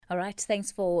All right,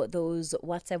 thanks for those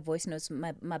WhatsApp voice notes.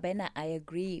 Mabena, I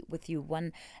agree with you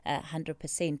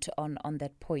 100% on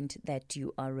that point that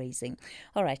you are raising.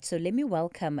 All right, so let me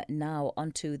welcome now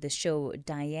onto the show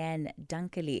Dianne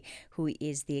Dunkerley, who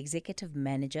is the Executive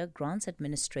Manager, Grants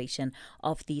Administration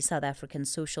of the South African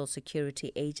Social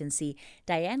Security Agency.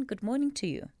 Dianne, good morning to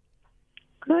you.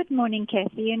 Good morning,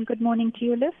 Kathy, and good morning to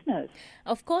your listeners.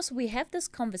 Of course, we have this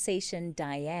conversation,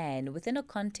 Dianne, within a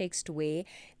context where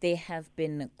there have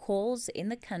been calls in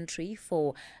the country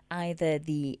for either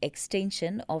the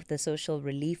extension of the social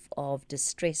relief of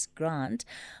distress grant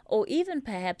or even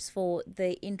perhaps for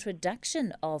the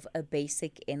introduction of a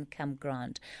basic income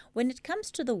grant. When it comes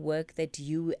to the work that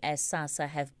you as SASSA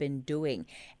have been doing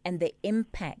and the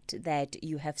impact that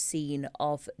you have seen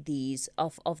of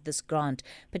this grant,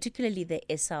 particularly the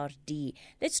SRD.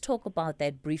 Let's talk about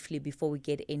that briefly before we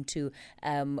get into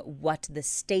what the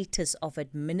status of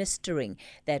administering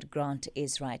that grant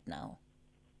is right now.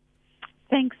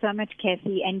 Thanks so much,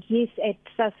 Kathy. And yes, at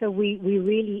SASSA, we're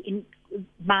really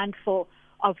mindful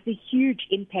of the huge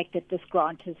impact that this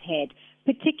grant has had,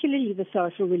 particularly the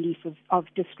social relief of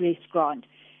distress grant.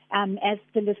 As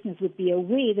the listeners would be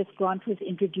aware, this grant was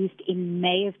introduced in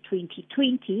May of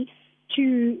 2020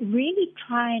 to really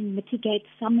try and mitigate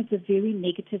some of the very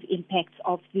negative impacts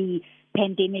of the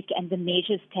pandemic and the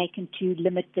measures taken to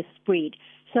limit the spread.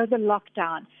 So the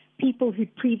lockdown, people who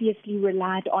previously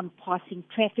relied on passing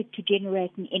traffic to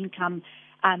generate an income,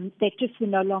 they just were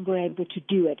no longer able to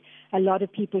do it. A lot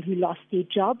of people who lost their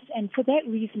jobs, and for that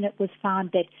reason it was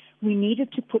found that we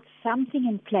needed to put something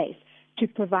in place to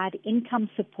provide income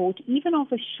support, even of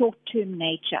a short-term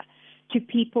nature, to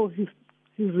people who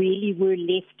really were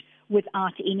left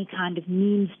without any kind of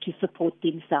means to support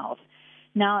themselves.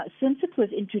 Now, since it was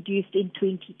introduced in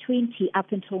 2020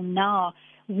 up until now,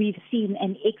 we've seen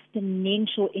an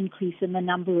exponential increase in the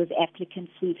number of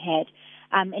applicants we've had.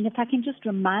 And if I can just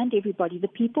remind everybody, the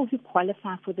people who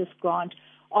qualify for this grant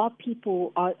are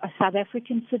South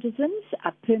African citizens,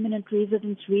 are permanent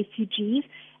residents, refugees,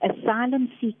 asylum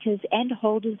seekers, and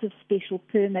holders of special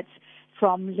permits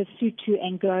from Lesotho,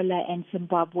 Angola, and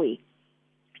Zimbabwe.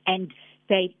 And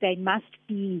they must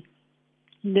be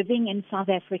living in South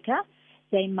Africa.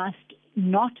 They must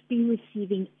not be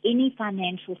receiving any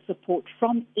financial support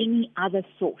from any other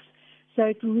source. So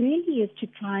it really is to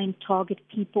try and target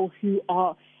people who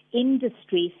are in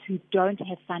distress, who don't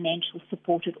have financial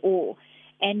support at all.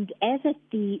 And as at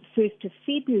the 1st of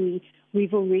February,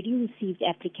 we've already received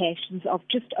applications of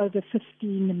just over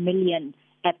 15 million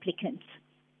applicants.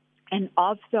 And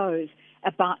of those,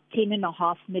 about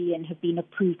 10.5 million have been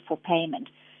approved for payment.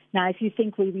 Now, if you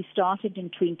think where we started in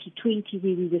 2020,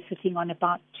 where we were sitting on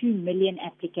about 2 million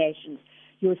applications,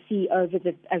 you'll see over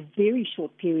a very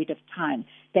short period of time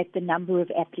that the number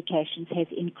of applications has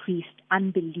increased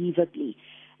unbelievably.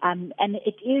 And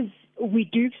we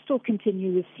do still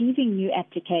continue receiving new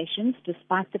applications,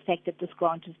 despite the fact that this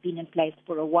grant has been in place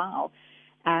for a while.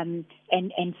 And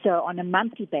so on a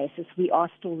monthly basis, we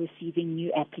are still receiving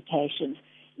new applications,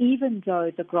 even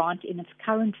though the grant in its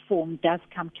current form does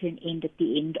come to an end at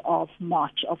the end of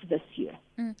March of this year.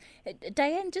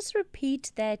 Dianne, just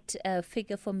repeat that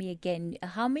figure for me again.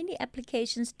 How many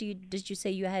applications did you say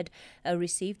you had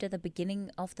received at the beginning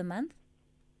of the month?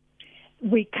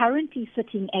 We're currently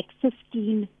sitting at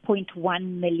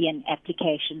 15.1 million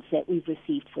applications that we've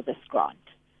received for this grant.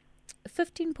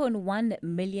 15.1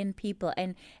 million people,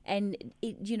 and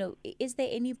is there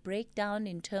any breakdown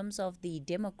in terms of the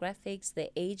demographics, the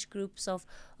age groups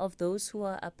of those who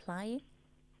are applying?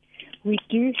 We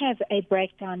do have a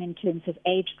breakdown in terms of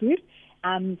age group.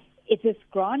 This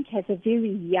grant has a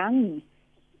very young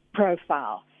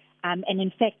profile, and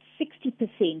in fact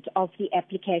 60% of the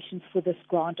applications for this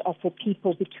grant are for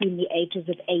people between the ages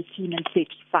of 18 and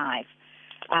 35,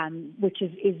 which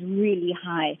is really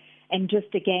high. And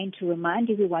just again to remind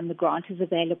everyone, the grant is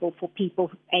available for people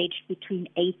aged between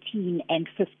 18 and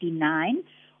 59.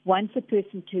 Once a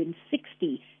person turns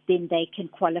 60, then they can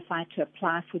qualify to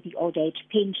apply for the old age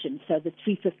pension. So the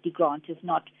 350 grant is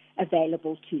not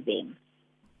available to them.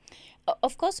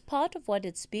 Of course, part of what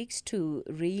it speaks to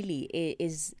really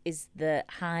is the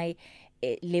high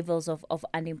levels of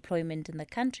unemployment in the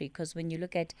country, because when you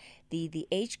look at the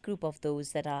age group of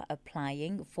those that are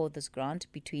applying for this grant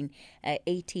between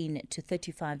 18 to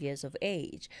 35 years of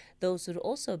age, those would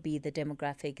also be the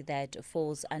demographic that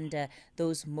falls under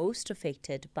those most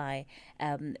affected by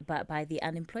the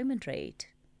unemployment rate.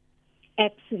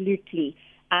 Absolutely.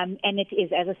 And it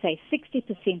is, as I say,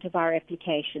 60% of our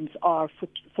applications are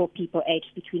for people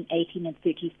aged between 18 and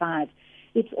 35.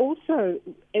 It's also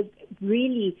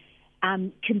really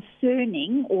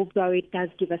concerning, although it does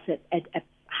give us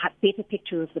better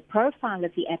picture of the profile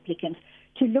of the applicants,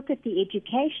 to look at the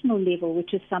educational level,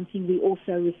 which is something we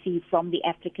also receive from the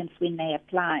applicants when they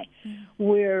apply,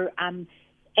 where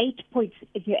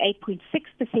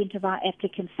 8.6% of our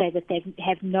applicants say that they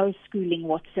have no schooling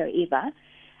whatsoever.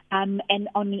 And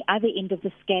on the other end of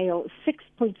the scale,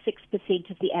 6.6%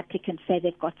 of the applicants say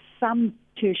they've got some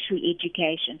tertiary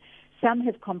education. Some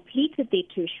have completed their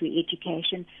tertiary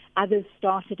education. Others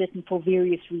started it and for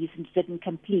various reasons didn't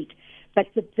complete.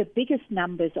 But the biggest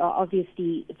numbers are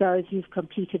obviously those who've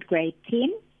completed grade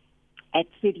 10 at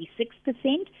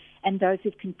 36% and those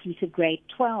who've completed grade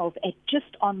 12 at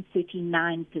just on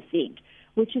 39%,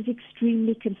 which is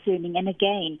extremely concerning. And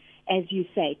again, as you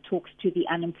say, talks to the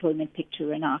unemployment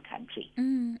picture in our country.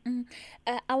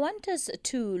 I want us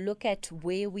to look at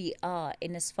where we are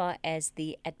in as far as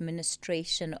the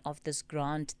administration of this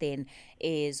grant then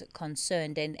is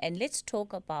concerned. And let's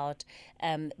talk about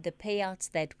the payouts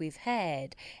that we've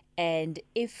had and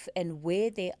if and where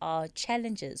there are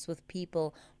challenges with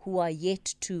people who are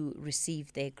yet to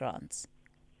receive their grants.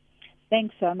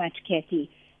 Thanks so much, Kathy.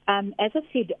 As I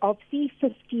said, of the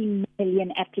 15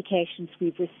 million applications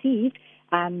we've received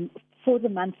for the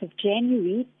month of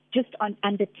January, just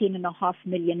under 10.5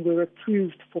 million were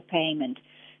approved for payment.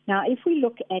 Now, if we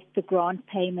look at the grant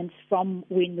payments from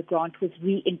when the grant was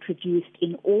reintroduced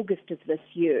in August of this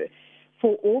year,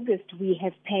 for August we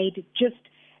have paid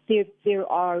there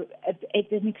are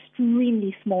an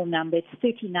extremely small number. It's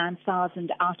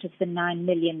 39,000 out of the 9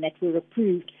 million that were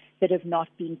approved that have not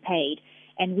been paid.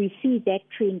 And we see that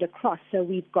trend across. So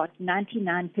we've got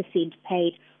 99%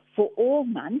 paid for all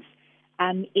months.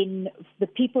 In the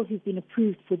people who've been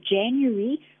approved for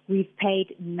January, we've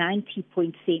paid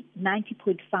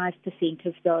 90.5%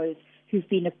 of those who've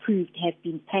been approved have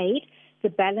been paid. The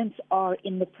balance are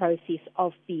in the process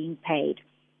of being paid.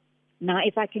 Now,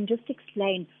 if I can just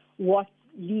explain what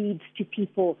leads to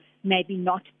people maybe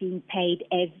not being paid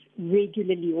as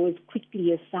regularly or as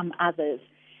quickly as some others.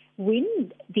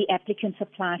 When the applicants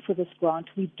apply for this grant,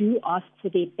 we do ask for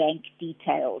their bank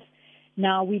details.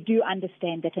 Now, we do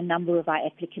understand that a number of our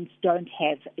applicants don't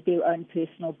have their own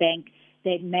personal bank.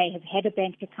 They may have had a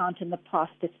bank account in the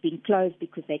past that's been closed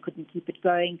because they couldn't keep it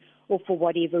going or for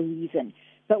whatever reason.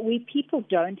 But where people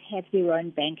don't have their own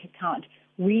bank account,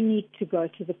 we need to go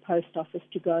to the post office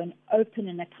to go and open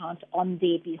an account on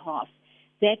their behalf.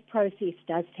 That process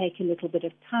does take a little bit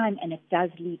of time and it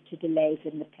does lead to delays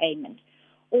in the payment.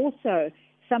 Also,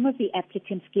 some of the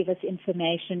applicants give us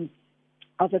information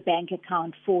of a bank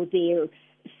account for their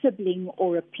sibling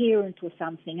or a parent or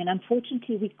something, and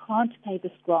unfortunately we can't pay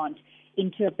this grant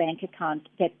into a bank account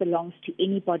that belongs to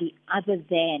anybody other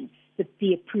than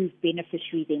the approved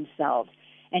beneficiary themselves.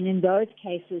 And in those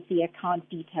cases, the account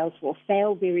details will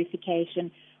fail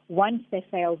verification. Once they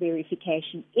fail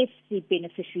verification, if the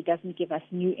beneficiary doesn't give us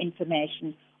new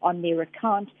information on their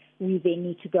account, we then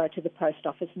need to go to the post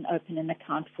office and open an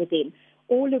account for them.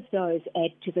 All of those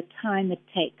add to the time it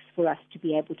takes for us to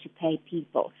be able to pay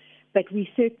people. But we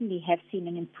certainly have seen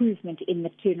an improvement in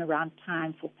the turnaround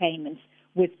time for payments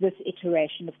with this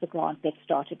iteration of the grant that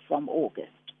started from August.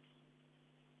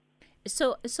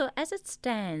 So as it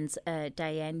stands,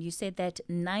 Dianne, you said that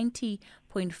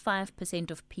 90.5%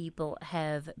 of people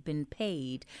have been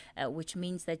paid, which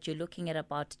means that you're looking at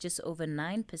about just over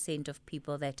 9% of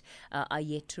people that are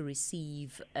yet to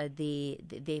receive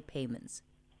their payments.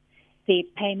 Their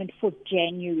payment for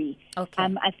January. Okay.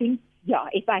 I think,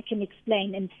 if I can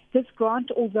explain, and this grant,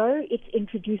 although it's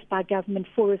introduced by government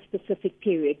for a specific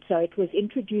period, so it was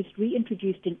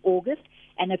reintroduced in August,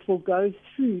 and it will go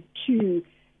through to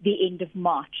the end of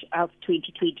March of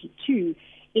 2022.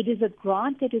 It is a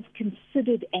grant that is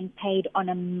considered and paid on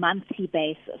a monthly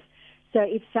basis. So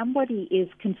if somebody is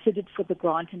considered for the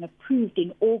grant and approved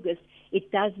in August, it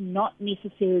does not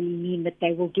necessarily mean that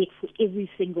they will get for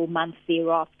every single month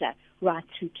thereafter, right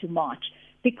through to March,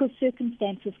 because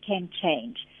circumstances can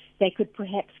change. They could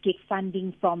perhaps get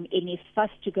funding from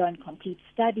NSFAS to go and complete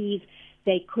studies.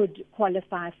 They could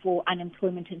qualify for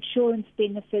unemployment insurance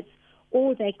benefits,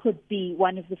 or they could be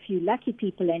one of the few lucky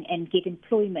people and get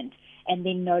employment and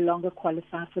then no longer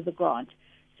qualify for the grant.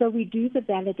 So we do the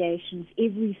validations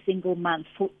every single month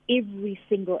for every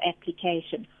single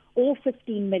application. All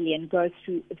 15 million go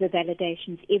through the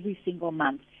validations every single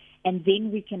month, and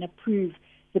then we can approve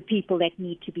the people that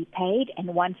need to be paid.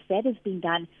 And once that has been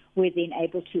done, we're then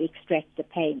able to extract the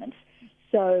payments.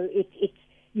 So it's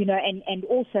and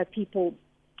also people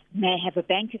may have a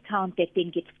bank account that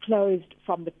then gets closed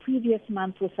from the previous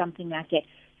month or something like that.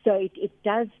 So it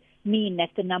does mean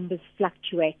that the numbers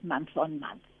fluctuate month on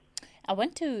month. I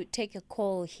want to take a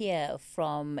call here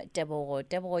from Deborah.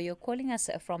 Deborah, you're calling us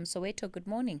from Soweto. Good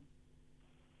morning.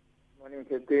 Morning,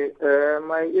 Kathy.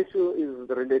 My issue is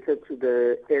related to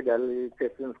the elderly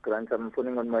persons grant. I'm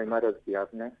phoning on my mother's behalf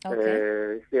now.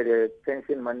 Okay. She had a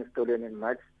pension money stolen in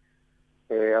March.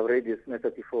 I've raised this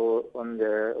matter before on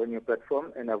your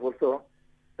platform, and I've also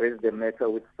raised the matter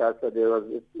with SASSA. There was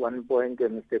at one point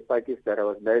Mr. Pakis that I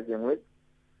was liaising with.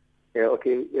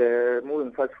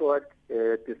 Moving fast forward,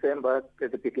 December,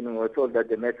 at the beginning, we were told that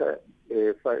the matter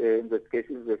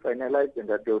investigations were finalized and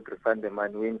that they would refund the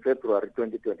money. In February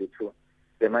 2022,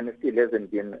 the money still hasn't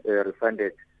been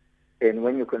refunded. And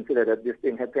when you consider that this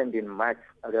thing happened in March,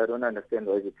 I don't understand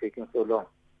why it's taking so long.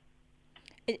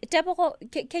 Deborah,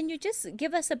 can you just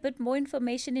give us a bit more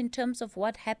information in terms of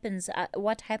what happened?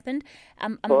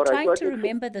 I'm trying to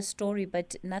remember the story,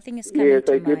 but nothing is coming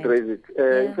to mind. Yes, I did raise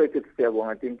it. In fact, it's Deborah.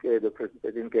 I think the president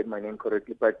didn't get my name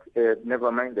correctly, but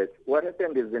never mind that. What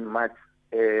happened is in March,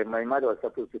 my mother was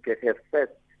supposed to get her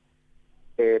first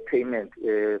payment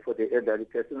for the elderly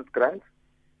persons grant,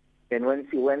 and when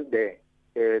she went there,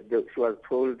 she was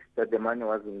told that the money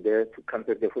wasn't there to come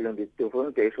back the following day. The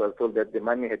following day, she was told that the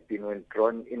money had been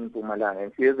withdrawn in Mpumalanga,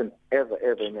 and she hasn't ever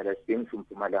in her life been to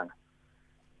Mpumalanga.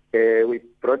 We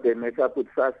brought the matter up with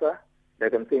SASSA.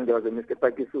 Like I'm saying, there was a Mr.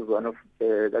 Pakis, who's one of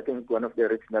the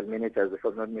regional managers, if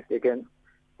I'm not mistaken,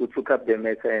 who took up the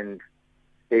matter and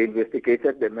they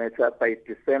investigated the matter. By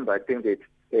December, I think they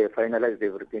finalized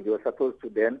everything. They were supposed to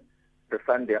then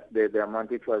refund the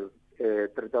amount, which was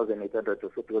 3,800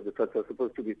 or so, because it was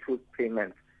supposed to be two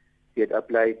payments. She had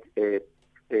applied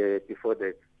before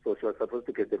that, so she was supposed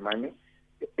to get the money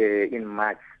in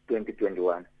March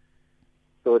 2021.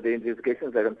 So the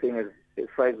investigations that I'm saying is, as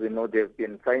far as we know, they've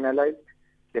been finalized.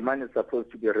 The money is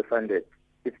supposed to be refunded.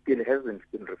 It still hasn't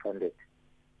been refunded.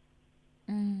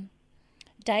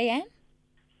 Dianne?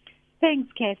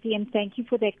 Thanks, Kathy, and thank you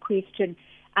for that question.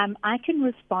 I can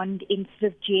respond in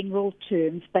sort of general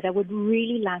terms, but I would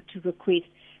really like to request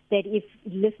that if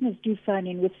listeners do phone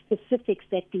in with specifics,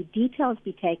 that the details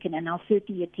be taken, and I'll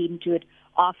certainly attend to it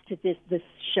after this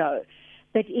show.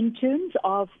 But in terms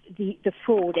of the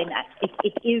fraud, and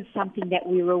it is something that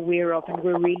we're aware of and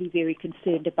we're really very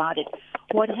concerned about it.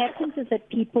 What happens is that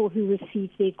people who receive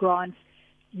their grants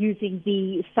using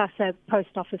the SASSA post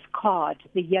office card,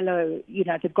 the yellow,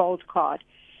 the gold card,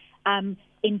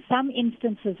 in some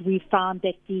instances, we found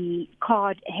that the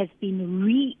card has been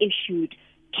reissued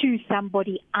to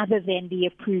somebody other than the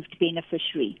approved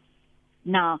beneficiary.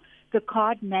 Now, the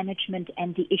card management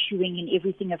and the issuing and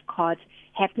everything of cards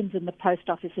happens in the post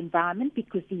office environment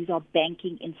because these are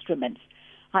banking instruments.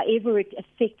 However, it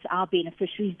affects our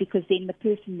beneficiaries because then the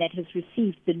person that has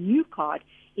received the new card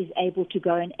is able to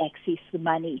go and access the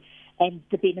money, and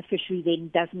the beneficiary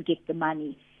then doesn't get the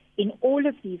money. In all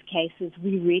of these cases,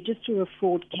 we register a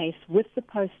fraud case with the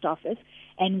post office,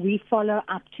 and we follow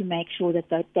up to make sure that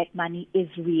that money is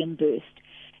reimbursed.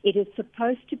 It is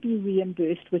supposed to be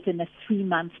reimbursed within a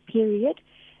 3-month period,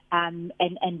 and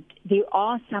there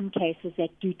are some cases that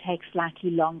do take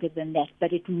slightly longer than that,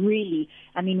 but it really,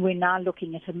 we're now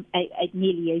looking at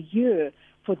nearly a year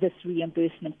for this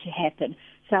reimbursement to happen.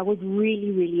 So I would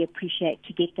really, really appreciate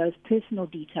to get those personal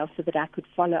details so that I could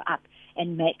follow up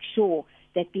and make sure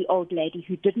that the old lady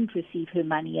who didn't receive her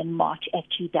money in March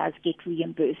actually does get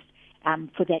reimbursed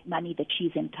for that money that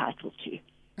she's entitled to.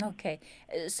 Okay.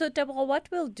 So, Deborah, what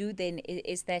we'll do then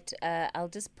is that I'll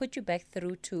just put you back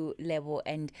through to Lebo,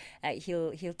 and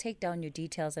he'll take down your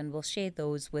details, and we'll share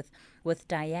those with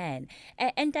Dianne.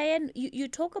 And Dianne, you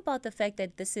talk about the fact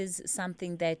that this is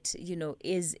something that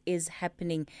is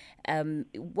happening.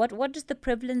 What is the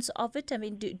prevalence of it?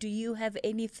 Do you have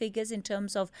any figures in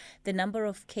terms of the number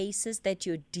of cases that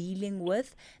you're dealing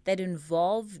with that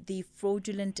involve the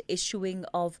fraudulent issuing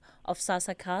of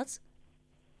SASSA cards?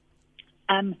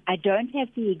 I don't have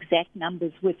the exact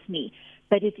numbers with me,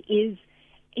 but it is,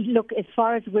 look, as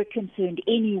far as we're concerned,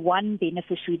 any one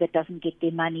beneficiary that doesn't get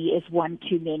their money is one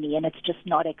too many, and it's just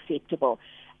not acceptable.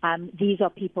 These are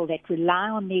people that rely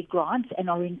on their grants and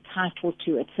are entitled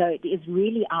to it. So it is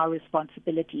really our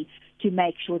responsibility to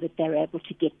make sure that they're able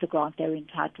to get the grant they're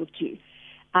entitled to.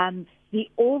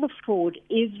 All the fraud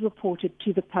is reported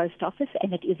to the post office,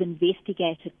 and it is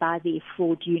investigated by their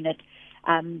fraud unit.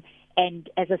 And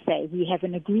as I say, we have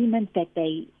an agreement that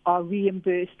they are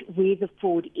reimbursed where the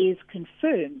fraud is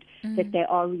confirmed, that they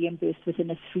are reimbursed within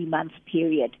a 3-month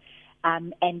period.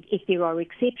 And if there are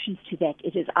exceptions to that,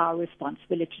 it is our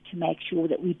responsibility to make sure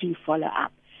that we do follow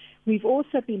up. We've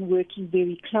also been working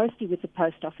very closely with the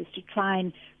post office to try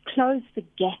and close the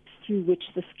gaps through which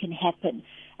this can happen.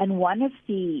 And one of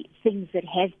the things that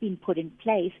has been put in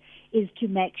place is to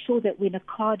make sure that when a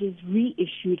card is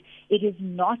reissued, it is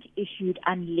not issued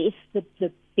unless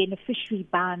the beneficiary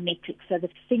biometrics, so the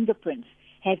fingerprints,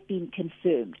 have been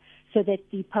confirmed, so that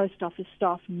the post office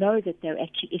staff know that they're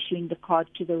actually issuing the card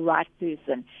to the right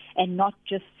person and not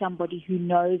just somebody who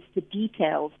knows the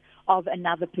details of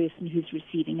another person who's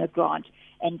receiving a grant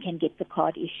and can get the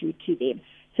card issued to them.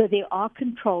 So there are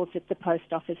controls that the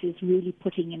post office is really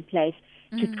putting in place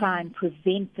to try and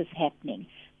prevent this happening.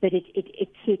 But it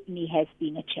certainly has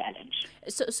been a challenge.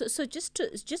 So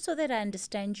just so that I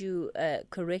understand you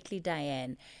correctly,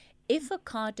 Dianne, if a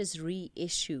card is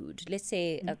reissued, let's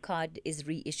say a card is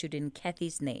reissued in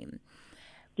Kathy's name,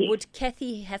 yes. Would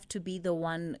Kathy have to be the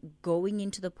one going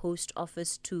into the post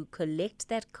office to collect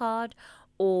that card?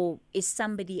 Or is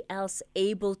somebody else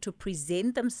able to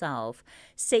present themselves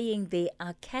saying they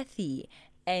are Kathy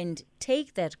and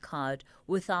take that card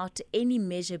without any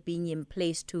measure being in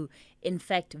place to, in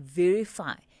fact,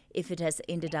 verify if it has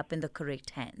ended up in the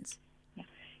correct hands? Yeah.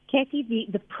 Kathy,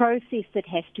 the process that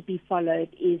has to be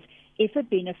followed is if a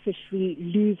beneficiary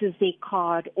loses their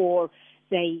card or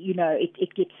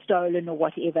it gets stolen or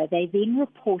whatever, they then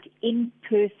report in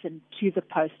person to the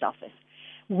post office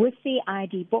with their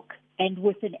ID book and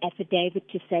with an affidavit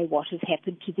to say what has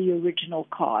happened to the original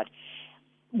card.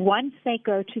 Once they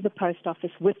go to the post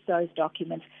office with those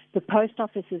documents, the post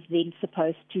office is then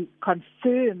supposed to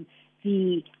confirm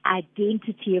the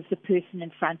identity of the person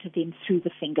in front of them through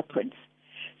the fingerprints.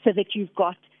 So that you've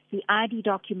got the ID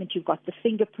document, you've got the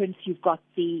fingerprints, you've got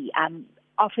the,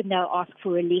 often they'll ask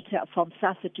for a letter from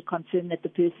SASSA to confirm that the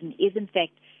person is in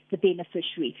fact the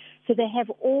beneficiary. So they have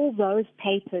all those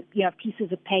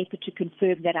pieces of paper to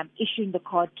confirm that I'm issuing the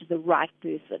card to the right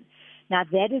person. Now,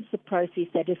 that is the process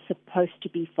that is supposed to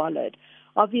be followed.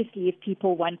 Obviously, if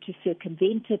people want to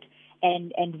circumvent it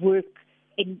and work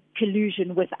in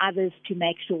collusion with others to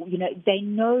make sure, they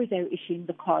know they're issuing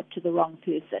the card to the wrong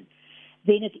person,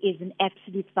 then it is an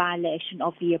absolute violation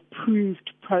of the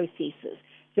approved processes.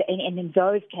 And in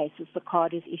those cases, the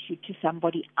card is issued to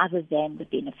somebody other than the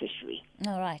beneficiary.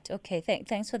 All right. Okay.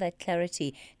 Thanks for that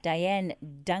clarity. Dianne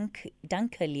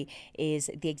Dunkerley is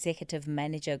the Executive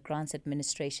Manager, Grants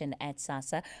Administration at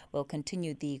SASSA. We'll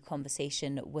continue the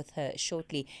conversation with her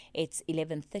shortly. It's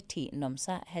 11:30.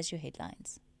 Nomsa has your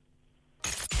headlines.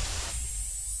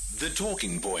 The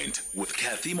Talking Point with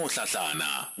Kathy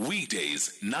Motlatlana.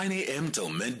 Weekdays, 9 a.m. till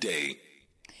midday.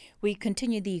 We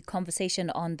continue the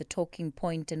conversation on the Talking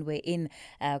Point, and we're in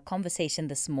a conversation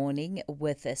this morning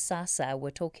with SASSA. We're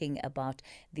talking about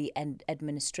the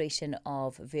administration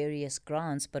of various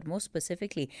grants, but more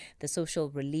specifically the social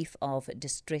relief of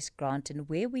distress grant and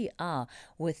where we are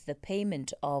with the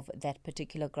payment of that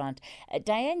particular grant.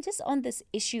 Dianne, just on this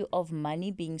issue of money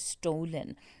being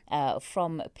stolen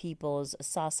from people's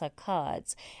SASSA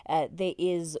cards, there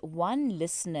is one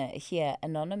listener here,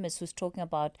 anonymous, who's talking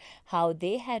about how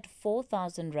they had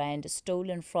 4,000 Rand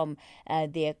stolen from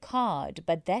their card,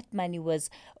 but that money was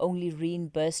only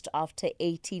reimbursed after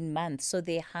 18 months. So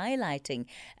they're highlighting,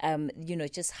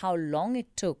 just how long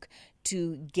it took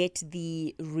to get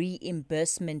the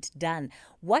reimbursement done.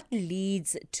 What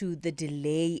leads to the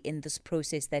delay in this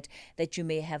process that you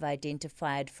may have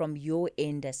identified from your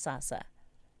end as SASSA?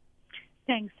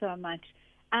 Thanks so much.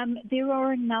 There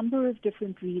are a number of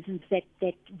different reasons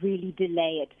that really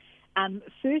delay it.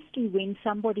 Firstly, when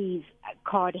somebody's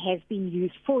card has been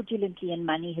used fraudulently and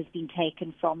money has been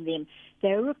taken from them,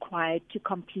 they're required to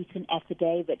complete an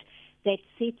affidavit that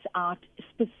sets out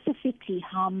specifically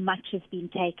how much has been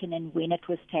taken and when it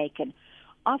was taken.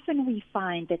 Often we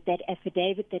find that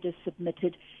affidavit that is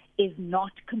submitted is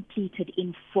not completed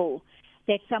in full,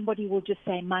 that somebody will just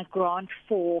say, my grant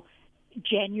for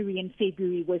January and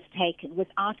February was taken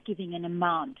without giving an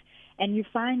amount. And you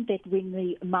find that when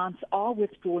the amounts are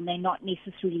withdrawn, they're not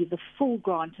necessarily the full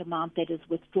grant amount that is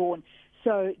withdrawn.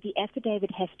 So the affidavit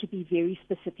has to be very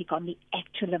specific on the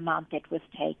actual amount that was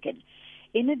taken.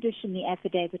 In addition, the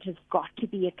affidavit has got to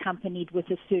be accompanied with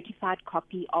a certified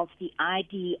copy of the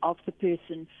ID of the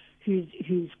person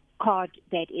whose card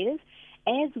that is,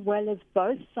 as well as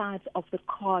both sides of the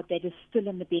card that is still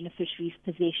in the beneficiary's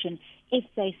possession, if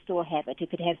they still have it,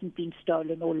 if it hasn't been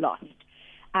stolen or lost.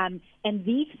 And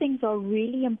these things are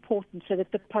really important so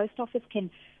that the post office can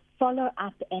follow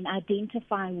up and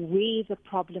identify where the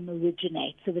problem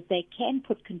originates so that they can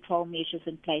put control measures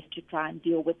in place to try and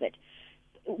deal with it.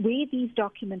 Where these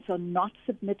documents are not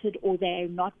submitted or they are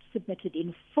not submitted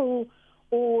in full,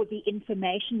 or the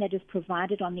information that is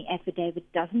provided on the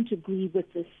affidavit doesn't agree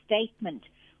with the statement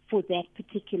for that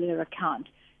particular account.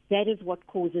 That is what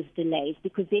causes delays,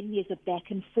 because then there's a back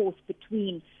and forth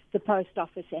between the post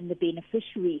office and the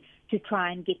beneficiary to try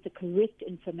and get the correct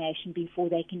information before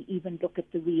they can even look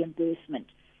at the reimbursement.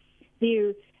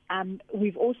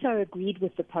 We've also agreed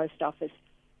with the post office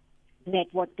that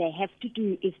what they have to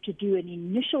do is to do an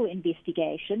initial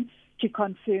investigation to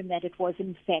confirm that it was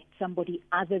in fact somebody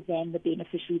other than the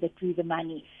beneficiary that drew the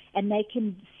money. And they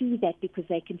can see that because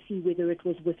they can see whether it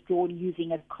was withdrawn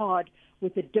using a card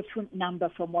with a different number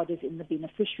from what is in the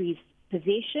beneficiary's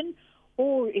possession,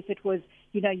 or if it was,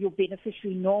 your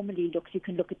beneficiary normally looks, you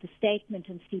can look at the statement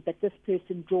and see that this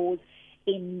person draws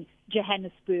in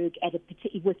Johannesburg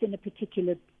within a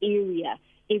particular area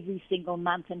every single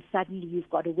month, and suddenly you've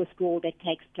got a withdrawal that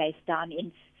takes place down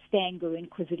in Stanger in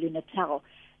KwaZulu-Natal.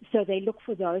 So they look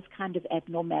for those kind of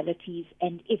abnormalities,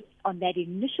 and if on that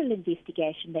initial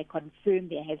investigation they confirm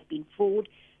there has been fraud,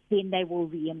 then they will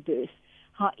reimburse.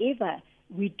 However,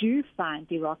 we do find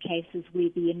there are cases where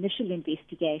the initial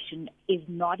investigation is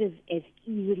not as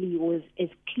easily or as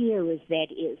clear as that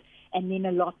is, and then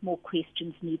a lot more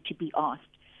questions need to be asked.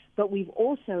 But we've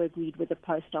also agreed with the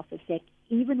post office that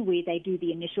even where they do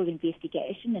the initial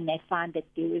investigation and they find that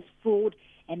there is fraud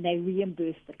and they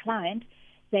reimburse the client,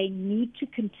 they need to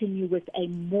continue with a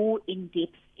more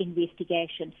in-depth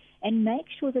investigation and make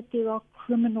sure that there are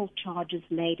criminal charges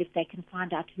laid if they can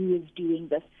find out who is doing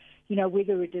this,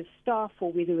 whether it is staff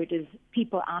or whether it is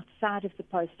people outside of the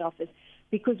post office,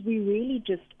 because we really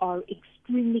just are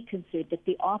extremely concerned that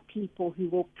there are people who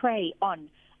will prey on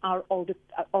our older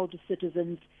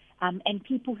citizens and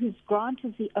people whose grant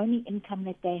is the only income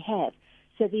that they have.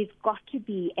 So there's got to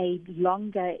be a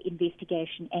longer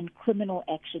investigation and criminal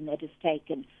action that is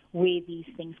taken where these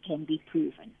things can be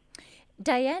proven.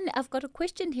 Dianne, I've got a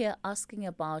question here asking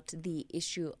about the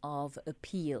issue of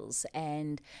appeals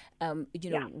and,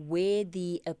 where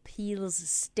the appeals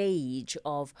stage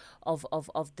of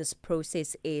this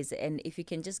process is. And if you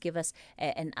can just give us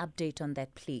an update on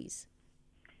that, please.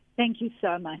 Thank you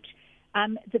so much.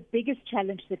 The biggest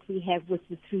challenge that we have with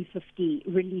the 350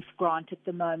 relief grant at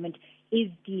the moment is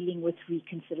dealing with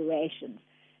reconsiderations.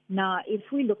 Now,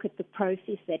 if we look at the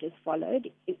process that is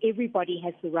followed, everybody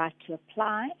has the right to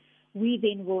apply. We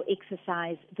then will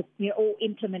exercise or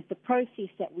implement the process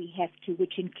that we have to,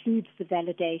 which includes the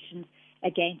validations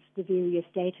against the various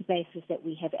databases that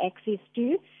we have access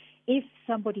to. If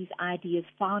somebody's ID is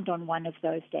found on one of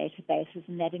those databases,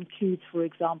 and that includes, for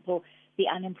example, the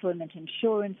unemployment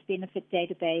insurance benefit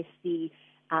database, we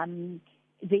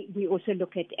also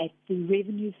look at the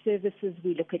revenue services,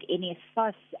 we look at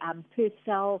NSFAS,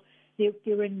 PERCEL.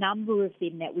 There are a number of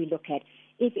them that we look at.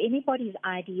 If anybody's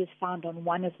ID is found on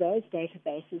one of those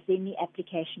databases, then the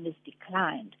application is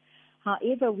declined.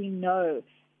 However, we know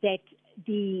that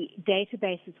the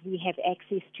databases we have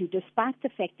access to, despite the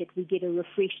fact that we get a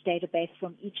refreshed database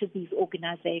from each of these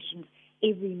organizations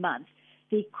every month,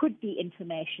 there could be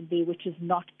information there which is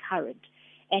not current.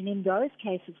 And in those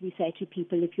cases, we say to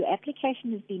people, if your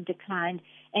application has been declined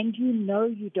and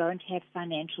you don't have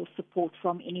financial support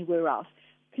from anywhere else,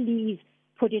 please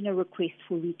put in a request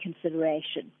for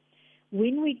reconsideration.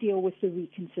 When we deal with the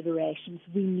reconsiderations,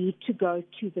 we need to go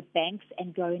to the banks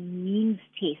and go and means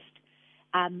test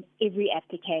every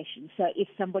application. So if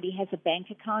somebody has a bank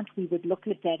account, we would look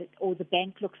at that, or the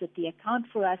bank looks at the account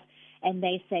for us, and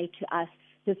they say to us,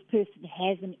 this person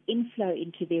has an inflow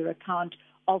into their account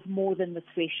of more than the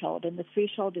threshold, and the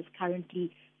threshold is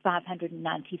currently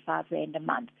 595 Rand a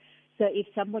month. So if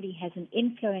somebody has an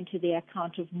inflow into their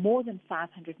account of more than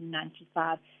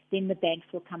 595, then the banks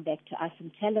will come back to us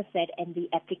and tell us that, and the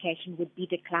application would be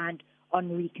declined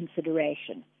on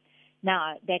reconsideration.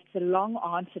 Now, that's a long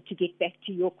answer to get back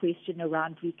to your question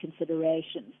around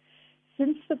reconsiderations.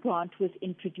 Since the grant was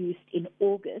introduced in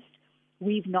August,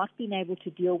 we've not been able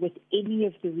to deal with any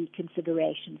of the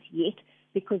reconsiderations yet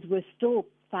because we're still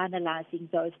finalizing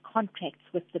those contracts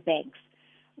with the banks.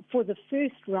 For the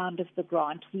first round of the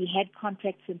grant, we had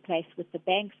contracts in place with the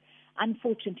banks.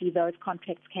 Unfortunately, those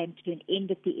contracts came to an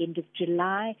end at the end of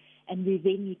July, and we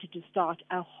then needed to start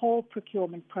a whole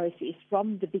procurement process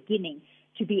from the beginning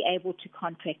to be able to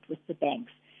contract with the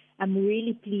banks. I'm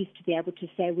really pleased to be able to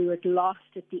say we're at last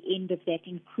at the end of that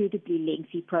incredibly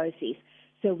lengthy process.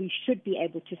 So we should be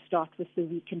able to start with the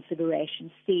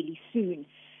reconsiderations fairly soon.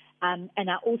 And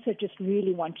I also just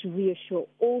really want to reassure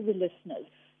all the listeners,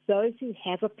 those who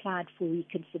have applied for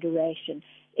reconsideration,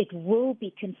 it will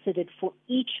be considered for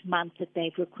each month that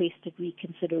they've requested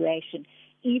reconsideration,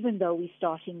 even though we're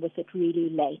starting with it really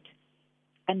late.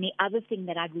 And the other thing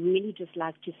that I'd really just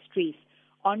like to stress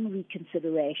on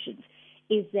reconsiderations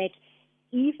is that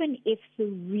even if the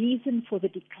reason for the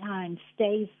decline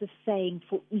stays the same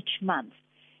for each month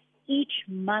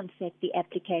that the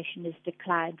application is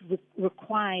declined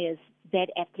requires that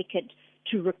applicant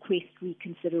to request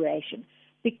reconsideration.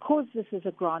 Because this is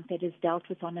a grant that is dealt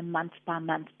with on a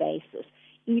month-by-month basis,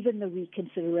 even the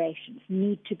reconsiderations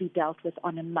need to be dealt with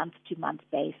on a month-to-month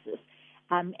basis.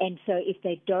 And so if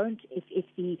they don't, if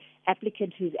the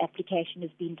applicant whose application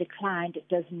has been declined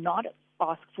does not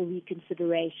ask for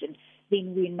reconsideration,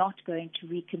 then we're not going to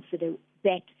reconsider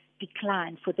that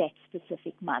decline for that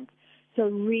specific month. So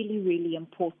really, really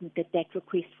important that that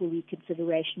request for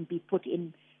reconsideration be put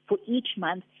in for each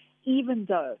month, even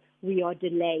though we are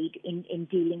delayed in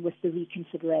dealing with the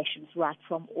reconsiderations right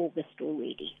from August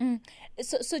already.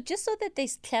 So just so that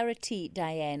there's clarity,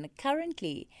 Dianne,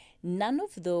 currently none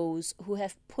of those who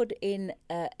have put in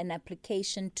an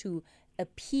application to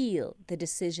appeal the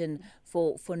decision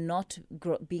for not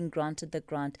being granted the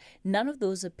grant, none of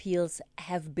those appeals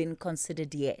have been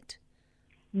considered yet?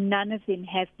 None of them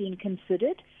have been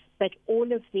considered, but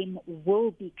all of them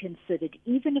will be considered,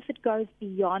 even if it goes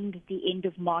beyond the end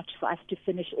of March for us to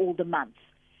finish all the months.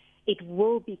 It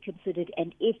will be considered,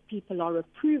 and if people are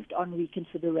approved on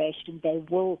reconsideration, they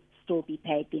will still be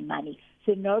paid their money.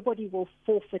 So nobody will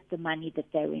forfeit the money that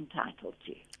they're entitled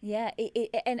to. Yeah,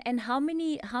 and how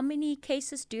many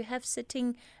cases do you have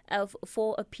sitting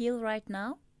for appeal right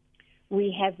now?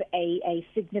 We have a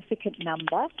significant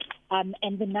number,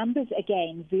 and the numbers,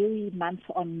 again, vary month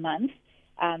on month.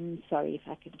 Sorry, if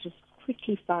I can just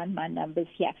quickly find my numbers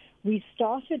here. We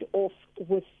started off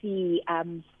with the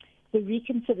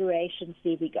reconsiderations.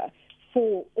 There we go.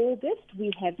 For August,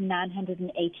 we have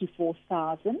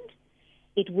 984,000.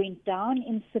 It went down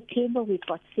in September. We've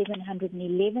got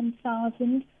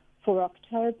 711,000. For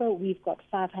October, we've got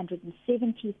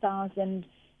 570,000.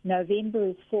 November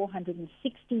is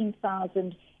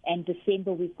 416,000, and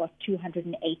December we've got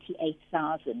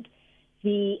 288,000.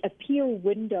 The appeal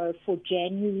window for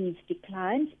January's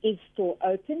declines is still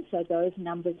open, so those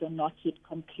numbers are not yet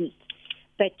complete.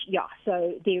 But yeah,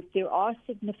 so there are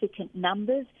significant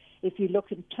numbers. If you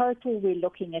look in total, we're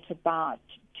looking at about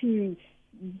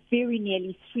very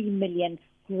nearly 3 million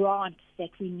grants that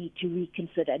we need to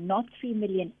reconsider, not 3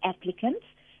 million applicants,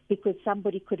 because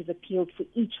somebody could have appealed for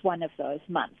each one of those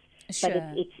months. Sure.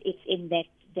 But it's in that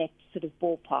sort of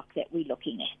ballpark that we're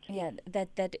looking at. Yeah,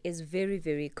 that is very,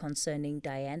 very concerning,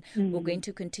 Dianne. Mm-hmm. We're going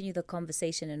to continue the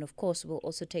conversation, and of course we'll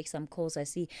also take some calls. I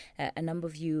see a number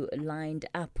of you lined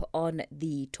up on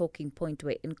the talking point.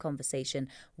 We're in conversation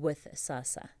with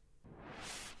SASSA.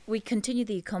 We continue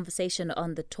the conversation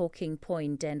on the talking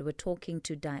point, and we're talking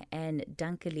to Dianne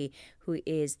Dunkerley, who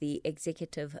is the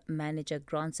Executive Manager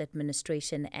Grants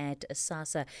Administration at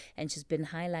SASSA, and she's been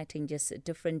highlighting just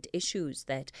different issues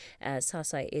that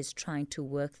SASSA is trying to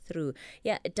work through.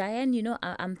 Yeah, Dianne,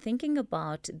 I'm thinking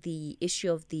about the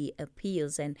issue of the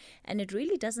appeals, and it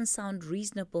really doesn't sound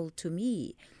reasonable to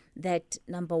me that,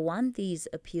 number one, these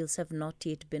appeals have not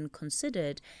yet been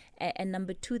considered, and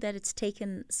number two, that it's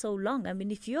taken so long. I mean,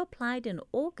 if you applied in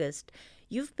August,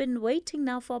 you've been waiting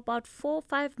now for about 4 or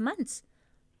 5 months.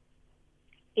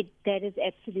 That is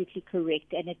absolutely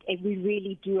correct, and we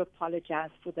really do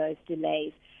apologize for those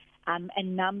delays. A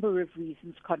number of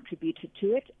reasons contributed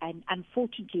to it, and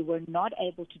unfortunately we're not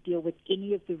able to deal with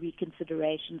any of the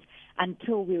reconsiderations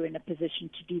until we're in a position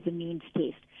to do the means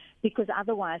test, because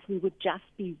otherwise we would just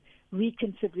be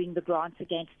reconsidering the grants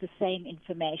against the same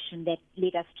information that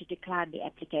led us to decline the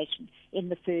application in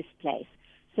the first place.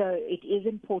 So it is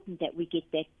important that we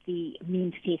get the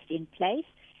means test in place,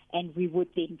 and we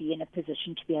would then be in a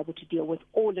position to be able to deal with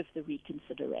all of the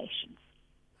reconsiderations.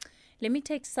 Let me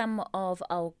take some of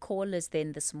our callers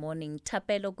then this morning.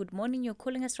 Thapelo, good morning. You're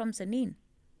calling us from Zanin.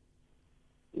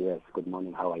 Yes, good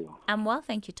morning. How are you? I'm well,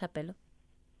 thank you, Thapelo.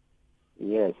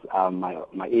 Yes,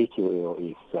 my issue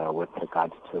is with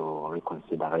regard to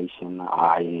reconsideration.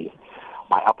 My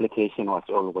application has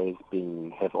always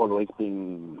been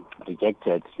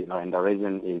rejected, and the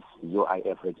reason is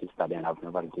UIF registered, and I've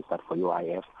never registered for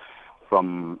UIF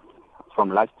from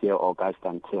last year, August,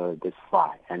 until this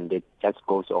far, and it just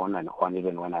goes on and on.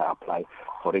 Even when I apply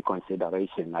for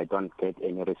reconsideration, I don't get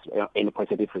any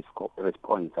positive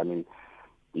response. I mean,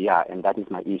 yeah, and that is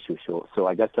my issue. So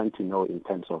I just want to know in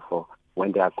terms of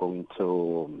when they are going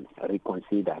to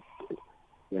reconsider,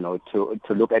 to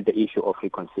look at the issue of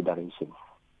reconsideration.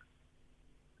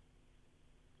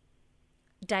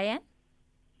 Dianne?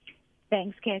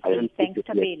 Thanks, Kathy. Thanks,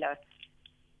 Thapelo.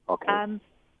 Okay.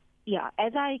 Yeah,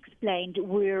 as I explained,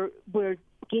 we're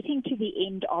getting to the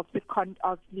end of the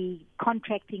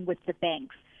contracting with the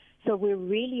banks. So we're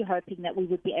really hoping that we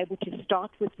would be able to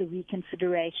start with the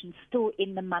reconsideration still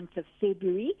in the month of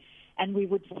February, and we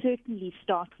would certainly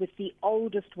start with the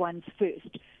oldest ones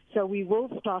first. So we will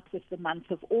start with the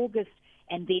month of August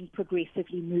and then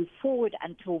progressively move forward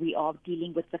until we are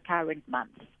dealing with the current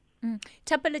month.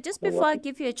 Tapela, just before I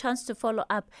give you a chance to follow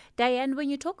up, Dianne, when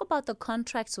you talk about the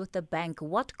contracts with the bank,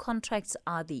 what contracts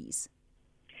are these?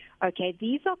 Okay,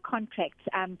 these are contracts.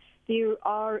 There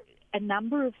are a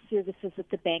number of services that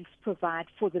the banks provide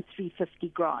for the 350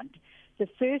 grant. The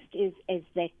first is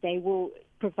that they will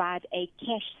provide a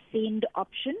cash send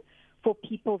option for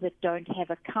people that don't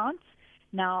have accounts.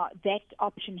 Now, that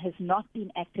option has not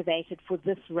been activated for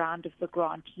this round of the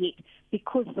grant yet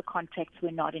because the contracts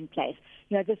were not in place.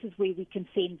 This is where we can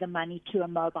send the money to a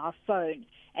mobile phone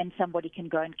and somebody can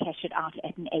go and cash it out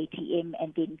at an ATM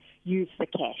and then use the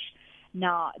cash.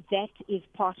 Now, that is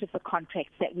part of the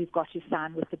contracts that we've got to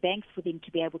sign with the banks for them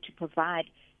to be able to provide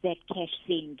that cash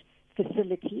send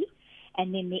facility.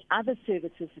 And then the other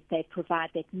services that they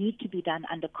provide that need to be done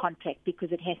under contract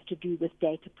because it has to do with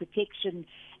data protection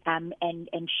and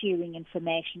sharing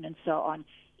information and so on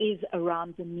is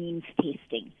around the means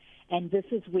testing. And this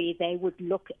is where they would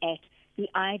look at the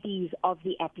IDs of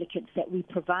the applicants that we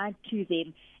provide to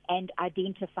them and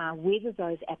identify whether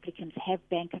those applicants have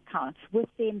bank accounts with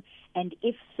them, and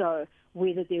if so,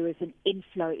 whether there is an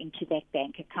inflow into that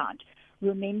bank account.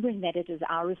 Remembering that it is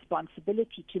our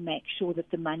responsibility to make sure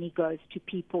that the money goes to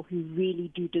people who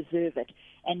really do deserve it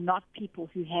and not people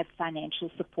who have financial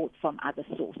support from other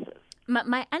sources.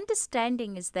 My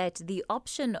understanding is that the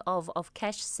option of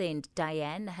cash send,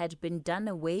 Dianne, had been done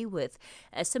away with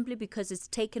simply because it's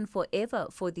taken forever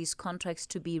for these contracts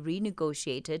to be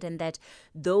renegotiated, and that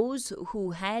those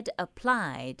who had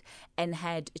applied and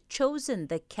had chosen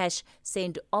the cash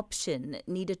send option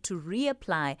needed to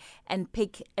reapply and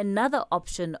pick another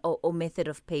option or method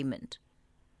of payment.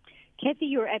 Kathy,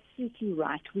 you're absolutely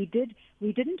right. We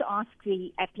didn't ask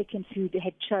the applicants who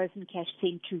had chosen cash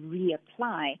send to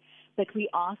reapply, but we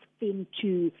asked them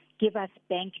to give us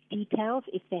bank details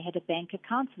if they had a bank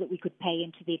account so that we could pay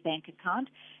into their bank account.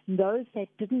 And those that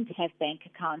didn't have bank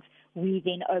accounts, we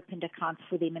then opened accounts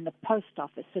for them in the post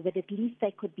office so that at least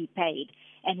they could be paid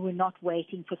and we're not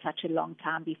waiting for such a long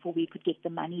time before we could get the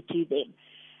money to them.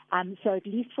 So at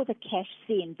least for the cash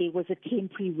send, there was a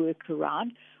temporary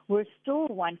workaround. We're still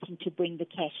wanting to bring the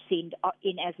cash send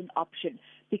in as an option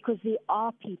because there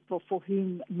are people for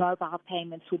whom mobile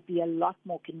payments would be a lot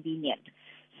more convenient.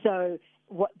 So,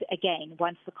 again,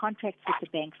 once the contracts with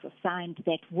the banks are signed,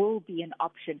 that will be an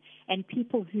option. And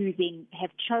people who then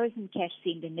have chosen cash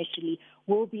send initially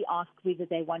will be asked whether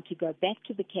they want to go back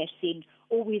to the cash send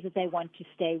or whether they want to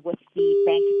stay with the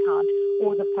bank account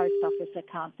or the post office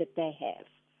account that they have.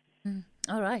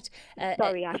 All right.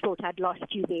 Sorry, I thought I'd lost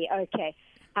you there. Okay.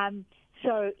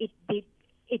 So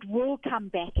it will come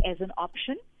back as an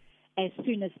option as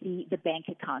soon as the bank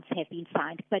accounts have been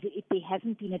signed, but there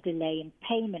hasn't been a delay in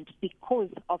payment because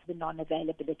of the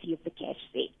non-availability of the cash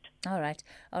sent. All right.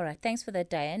 Thanks for that,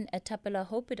 Dianne. Tapela, I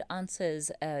hope it answers,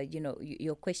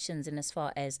 your questions in as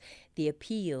far as the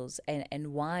appeals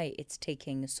and why it's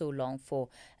taking so long for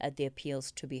the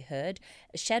appeals to be heard.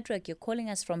 Shadrach, you're calling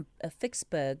us from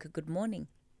Vicksburg. Good morning.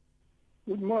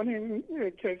 Good morning,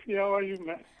 Kathy. How are you,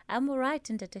 ma'am? I'm all right,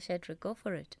 Ndata Shadrach. Go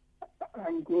for it.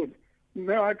 I'm good.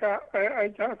 No, I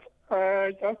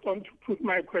just want to put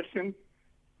my question.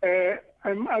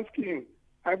 I'm asking.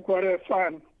 I've got a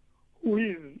son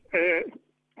who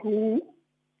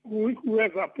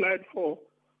has applied for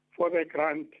the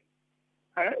grant.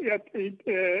 And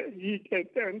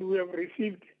we have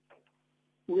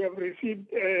received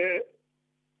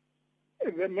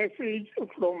the message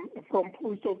from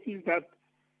post office that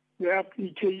the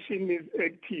application is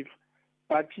active.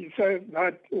 But he says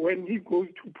that when he goes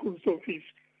to post office,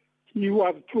 he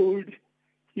was told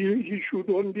he should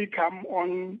only come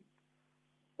on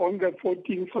the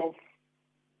 14th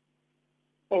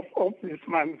of this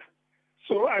month.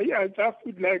 So I just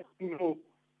would like to know,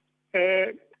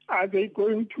 are they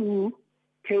going to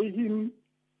pay him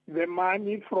the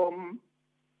money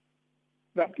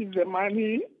that is the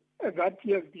money that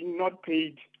he has been not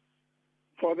paid?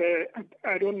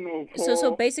 I don't know.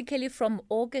 So basically from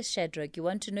August, Shadrach, you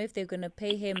want to know if they're going to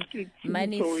pay him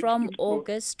money from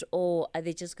August or are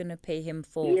they just going to pay him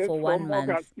for 1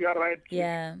 month? August, you're right.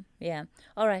 Yeah.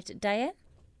 All right. Dianne?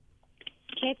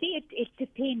 Kathy, it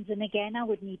depends. And again, I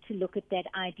would need to look at that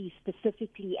ID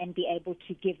specifically and be able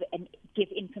to give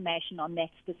information on that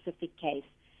specific case.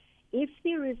 If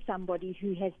there is somebody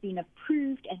who has been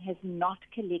approved and has not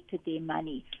collected their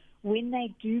money, when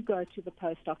they do go to the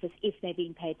post office, if they're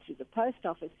being paid through the post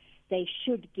office, they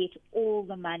should get all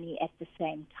the money at the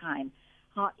same time.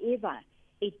 However,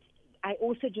 I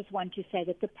also just want to say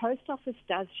that the post office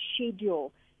does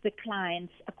schedule the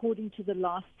clients according to the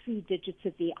last 3 digits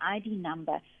of their ID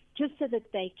number, just so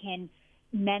that they can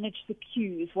manage the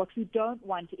queues. What we don't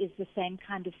want is the same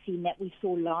kind of scene that we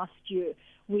saw last year,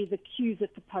 where the queues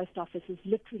at the post offices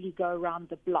literally go around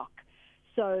the block.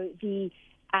 So the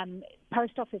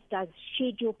post office does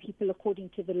schedule people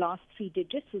according to the last 3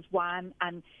 digits, is why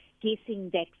I'm guessing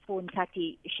that for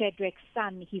Ntati Shadrach's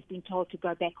son, he's been told to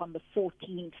go back on the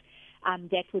 14th.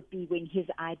 That would be when his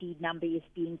ID number is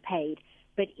being paid.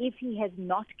 But if he has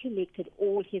not collected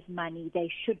all his money, they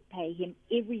should pay him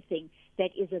everything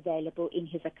that is available in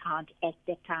his account at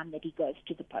the time that he goes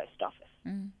to the post office.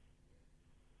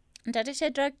 Ntati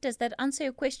Shadrach, does that answer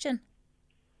your question?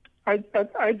 I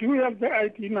do have the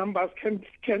ID numbers. Can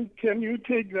you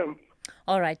take them?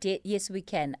 All right. Yes, we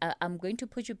can. I'm going to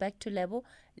put you back to Lebo.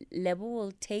 Lebo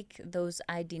will take those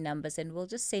ID numbers and we'll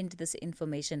just send this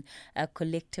information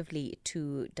collectively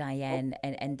to Dianne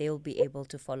and they'll be able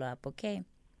to follow up, okay?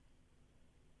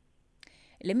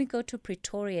 Let me go to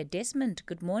Pretoria. Desmond,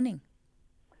 good morning.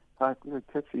 Hi,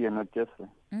 Cassie and Jesse.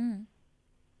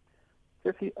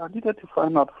 Cassie, I needed to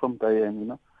find out from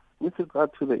Dianne, with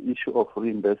regard to the issue of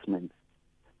reimbursement.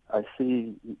 I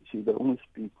see she only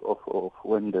speak of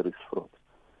when there is fraud.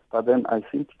 But then I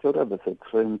see Pretoria there's a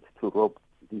trend to rob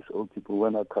these old people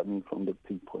when they're coming from the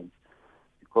pinpoint.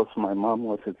 Because my mom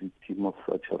was a victim of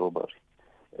such a robbery.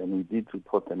 And we did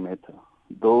report the matter.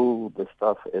 Though the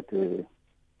staff at the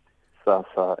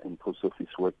SASSA and post office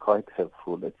were quite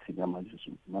helpful at senior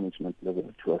management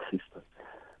level to assist us.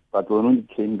 But when it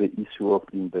came the issue of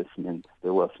investment,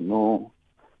 there was no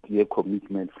clear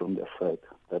commitment from their side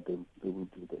that they will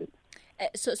do that.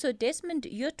 So Desmond,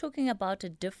 you're talking about a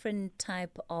different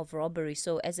type of robbery.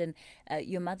 So as in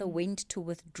your mother went to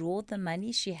withdraw the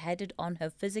money, she had it on her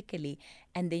physically,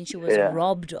 and then she was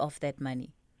robbed of that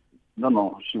money.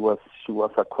 No, she was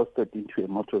accosted into a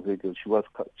motor vehicle. She was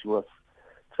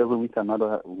traveling with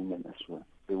another woman as well.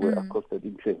 They were accosted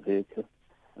into a vehicle,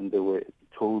 and they were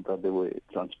told that they were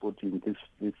transporting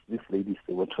these ladies.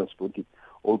 They were transporting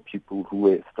old people who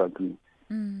were struggling,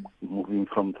 moving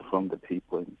from the pay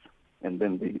points. And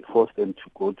then they forced them to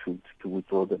go to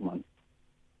withdraw the money.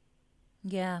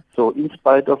 Yeah. So in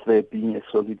spite of there being a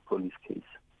solid police case,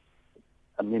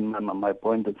 I mean, my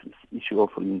point is this issue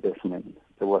of reinvestment.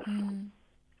 There was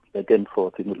back and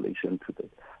forth in relation to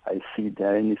that. I see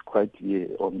Dianne is quite clear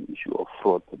on the issue of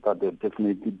fraud, that there will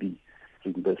definitely be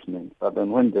reinvestment. But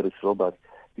then when there is robbery,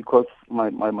 because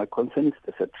my concern is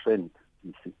there's a trend,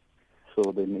 you see.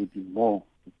 So there may be more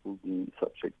people being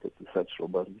subjected to such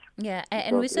robberies. Yeah,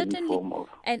 and we certainly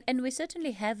and we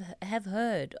certainly have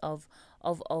heard of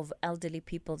elderly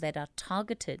people that are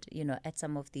targeted, at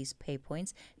some of these pay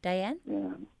points. Dianne?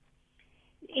 Yeah.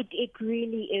 It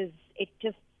really is. It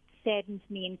just saddens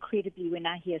me incredibly when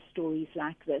I hear stories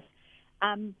like this.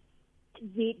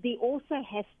 There also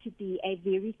has to be a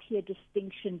very clear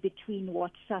distinction between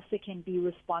what SASSA can be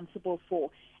responsible for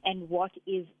and what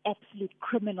is absolute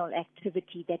criminal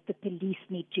activity that the police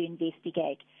need to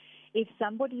investigate. If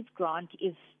somebody's grant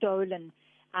is stolen,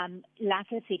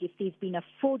 like I said, if there's been a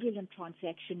fraudulent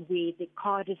transaction where the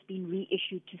card has been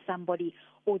reissued to somebody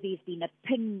or there's been a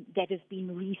PIN that has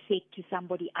been reset to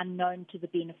somebody unknown to the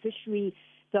beneficiary,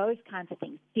 those kinds of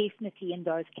things, definitely in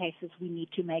those cases we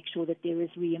need to make sure that there is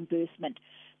reimbursement.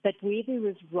 But where there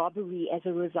is robbery as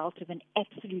a result of an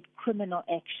absolute criminal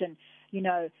action,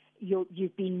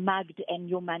 you've been mugged and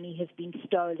your money has been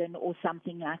stolen or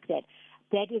something like that,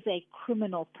 that is a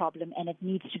criminal problem and it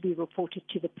needs to be reported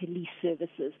to the police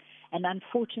services. And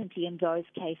unfortunately, in those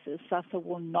cases, SASSA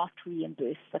will not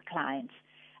reimburse the clients.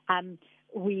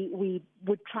 We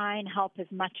would try and help as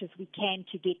much as we can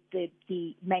to get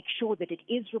make sure that it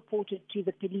is reported to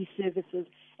the police services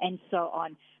and so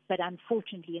on. But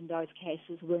unfortunately, in those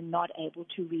cases, we're not able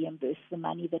to reimburse the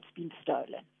money that's been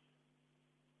stolen.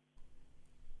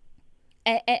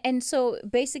 And so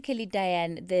basically,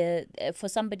 Dianne, for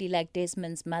somebody like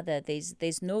Desmond's mother,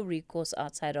 there's no recourse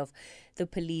outside of the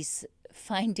police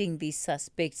finding these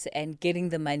suspects and getting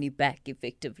the money back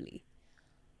effectively.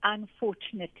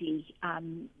 Unfortunately,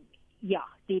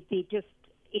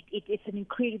 it's an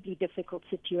incredibly difficult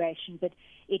situation, but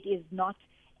it is not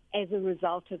as a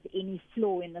result of any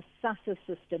flaw in the SASSA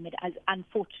system. It is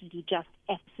unfortunately just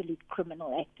absolute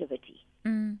criminal activity.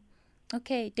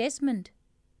 Okay, Desmond.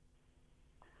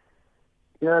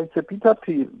 Yeah, it's a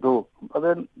pity though. But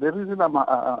then the reason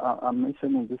I'm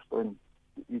mentioning this point,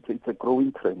 it's a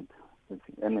growing trend.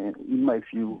 And in my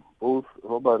view, both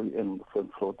robbery and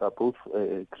fraud are both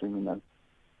criminal.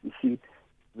 You see,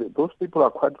 those people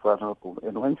are quite vulnerable.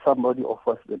 And when somebody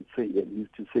offers them,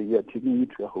 used to say, yeah, taking you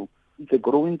to your home, it's a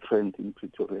growing trend in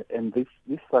Pretoria. And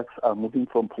these thugs are moving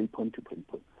from playpoint to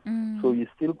playpoint. So you're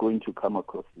still going to come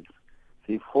across this.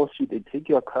 They force you, they take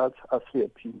your cards, ask for a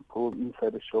PIN, go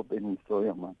inside the shop and withdraw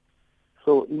your money.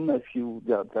 So in my view,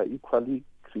 they are equally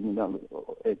criminal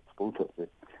acts, both of them.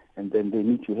 And then they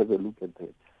need to have a look at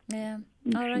that in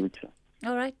future.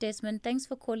 All right, Desmond, thanks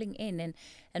for calling in,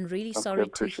 and really sorry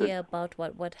to hear about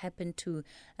what happened to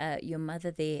your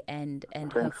mother there and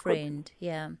her friend.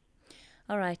 Yeah.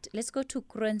 All right, let's go to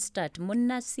Kroonstad.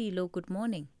 Munna Silo, good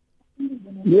morning.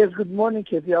 Yes, good morning,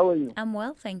 Kathy. How are you? I'm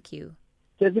well, thank you.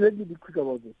 Kathy, let me be quick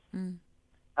about this.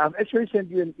 I've actually sent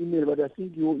you an email, but I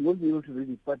think you won't be able to read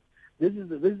it. But this is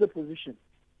the position.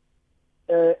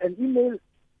 An emails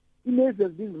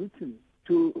have been written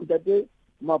to Udade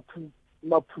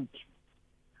Maputi,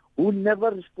 who never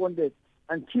responded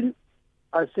until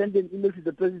I sent an email to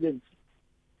the presidency.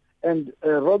 And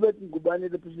Robert Ngubane,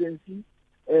 the presidency,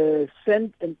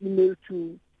 sent an email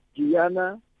to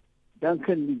Dianne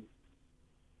Dunkerley,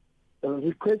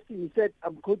 requesting, he said,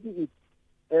 I'm quoting it,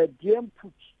 Dear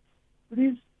Mputi,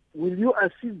 please, will you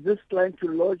assist this client to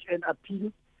lodge an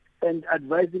appeal and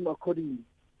advise him accordingly?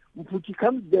 Mputi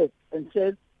comes back and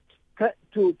says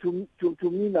to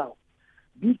me now,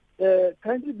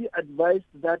 kindly be advised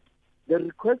that the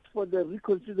request for the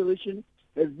reconsideration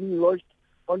has been lodged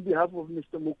on behalf of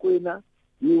Mr. Mokoena.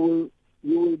 You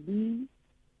will be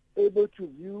able to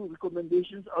view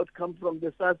recommendations outcome from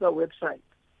the SASSA website.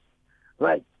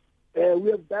 Right.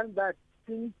 We have done that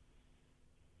since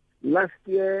last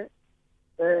year,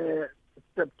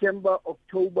 September,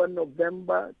 October,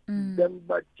 November,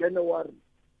 December, January.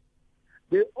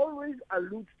 They always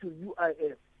allude to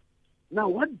UIF. Now,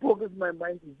 what boggles my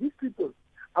mind is these people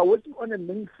are working on a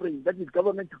mainframe that is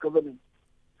government to government.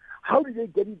 How did they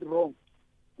get it wrong?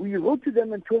 We wrote to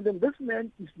them and told them this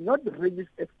man is not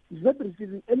registered, is not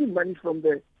receiving any money from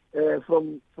the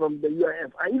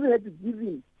UIF. I even had to give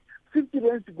him 50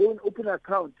 rand to go and open an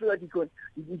account so that he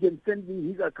can send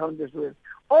me his account as well.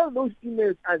 All those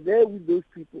emails are there with those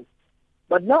people.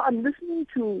 But now I'm listening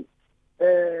to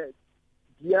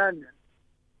Dianne.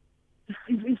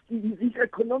 It's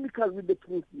economical with the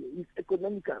truth here. It's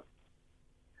economical.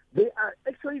 They are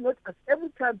actually not, as every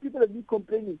time people have been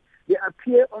complaining, they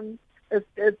appear on as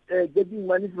getting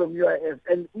money from UIF,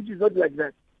 and which is not like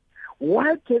that.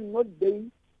 Why cannot they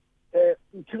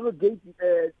interrogate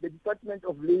the Department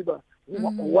of Labor?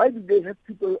 Why do they have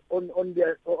people on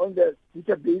their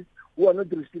database who are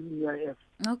not receiving UIF?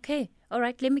 Okay, all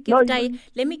right. Let me give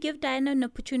Dianne an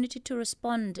opportunity to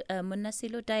respond.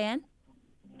 Munasilo, Dianne.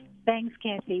 Thanks,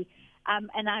 Kathy.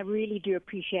 And I really do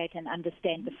appreciate and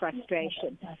understand the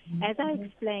frustration. As I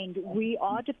explained, we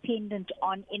are dependent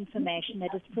on information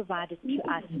that is provided to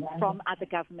us from other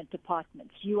government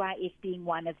departments, UIF being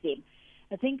one of them.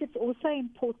 I think it's also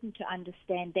important to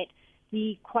understand that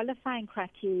the qualifying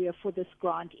criteria for this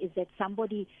grant is that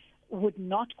somebody would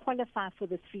not qualify for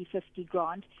the 350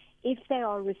 grant if they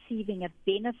are receiving a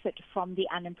benefit from the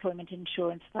Unemployment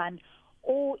Insurance Fund,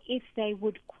 or if they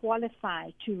would qualify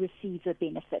to receive a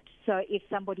benefit. So if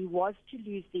somebody was to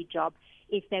lose their job,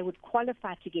 if they would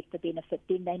qualify to get the benefit,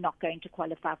 then they're not going to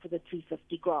qualify for the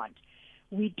 350 grant.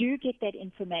 We do get that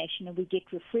information, and we get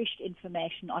refreshed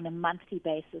information on a monthly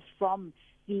basis from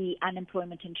the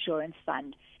Unemployment Insurance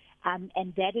Fund, and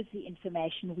that is the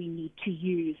information we need to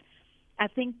use. I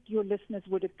think your listeners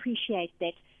would appreciate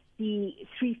that the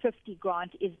 350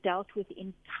 grant is dealt with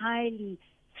entirely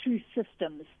through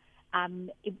systems.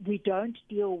 We don't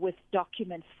deal with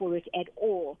documents for it at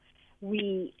all.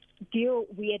 We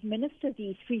administer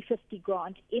the 350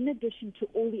 grant in addition to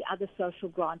all the other social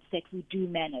grants that we do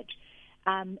manage.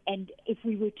 And if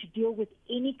we were to deal with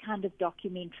any kind of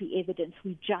documentary evidence,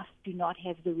 we just do not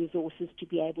have the resources to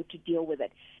be able to deal with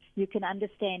it. You can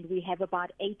understand we have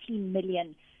about 18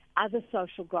 million other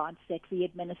social grants that we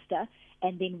administer,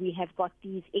 and then we have got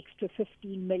these extra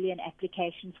 15 million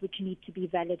applications which need to be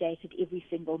validated every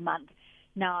single month.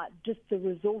 Now, just the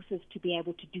resources to be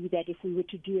able to do that, if we were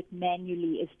to do it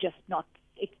manually, is just not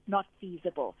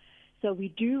feasible. So we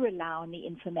do rely on the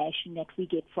information that we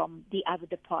get from the other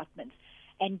departments.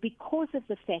 And because of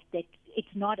the fact that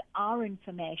it's not our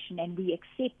information, and we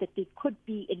accept that there could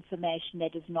be information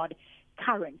that is not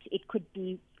current, it could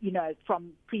be,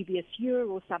 from previous year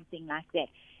or something like that.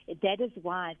 That is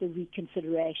why the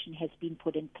reconsideration has been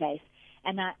put in place.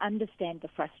 And I understand the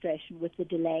frustration with the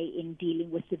delay in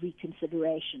dealing with the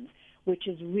reconsiderations, which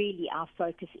is really our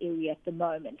focus area at the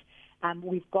moment.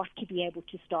 we've got to be able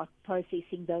to start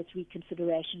processing those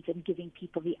reconsiderations and giving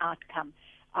people the outcome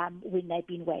when they've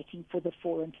been waiting for the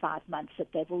 4 and 5 months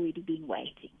that they've already been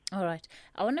waiting. All right.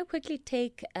 I want to quickly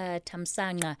take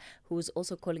Tamsanga, who's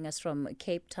also calling us from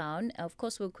Cape Town. Of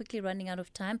course, we're quickly running out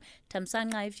of time.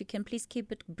 Tamsanga, if you can please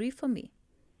keep it brief for me.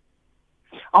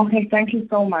 Okay, thank you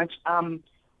so much.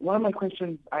 One of my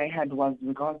questions I had was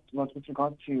with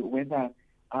regard to whether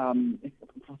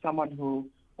for someone who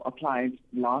applied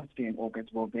last year in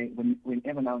August, will they,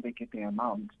 whenever now they get their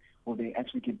amount, will they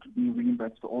actually get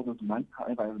reimbursed for all those months?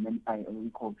 However, I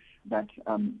recall that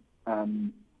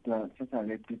the SASSA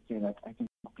did say that I think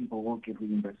people will get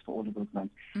reimbursed for all of those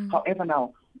months. However,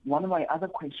 now, one of my other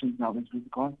questions now is with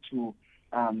regard to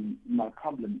my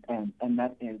problem, and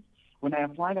that is, when I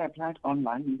applied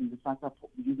online using the SASSA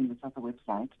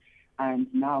website, and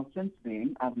now since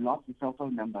then I've lost the cell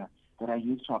phone number that I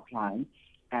used to apply,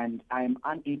 and I am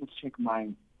unable to check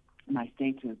my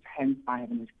status. Hence, I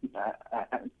haven't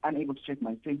unable to check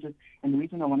my status. And the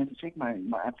reason I wanted to check my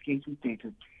application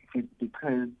status is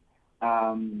because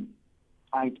I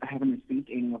haven't received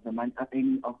any of the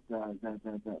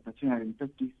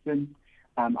 250 since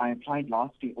I applied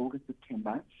last year, August,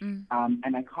 September,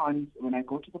 and I can't. When I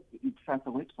go to the SASSA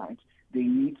website, they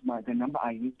need the number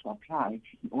I used to apply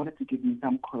in order to give me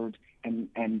some code and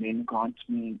then grant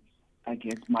me, I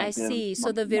guess, my. I see.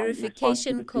 So the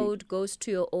verification code goes to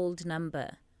your old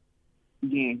number.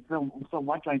 Yeah. So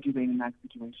what do I do then in that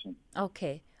situation?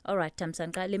 Okay. All right,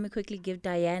 Tamsanga. Let me quickly give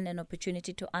Dianne an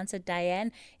opportunity to answer.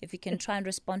 Dianne, if you can try and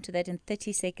respond to that in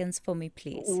 30 seconds for me,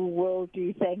 please. Will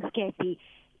do. Thanks, Kathy.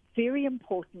 Very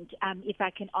important. If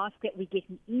I can ask that we get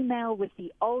an email with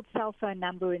the old cell phone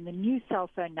number and the new cell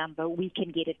phone number, we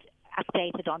can get it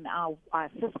updated on our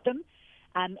system.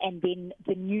 And then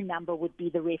the new number would be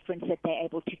the reference that they're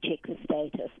able to check the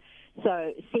status.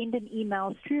 So send an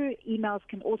email through. Emails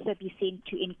can also be sent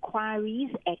to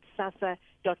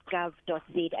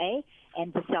inquiries@sassa.gov.za,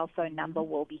 and the cell phone number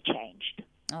will be changed.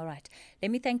 All right.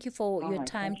 Let me thank you for your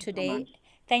time today.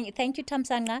 Thank you,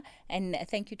 Tamsanga, and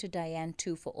thank you to Dianne,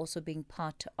 too, for also being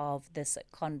part of this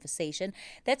conversation.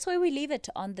 That's where we leave it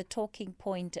on the talking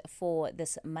point for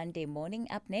this Monday morning.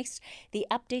 Up next, the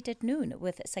update at noon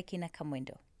with Sakina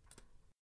Kamwendo.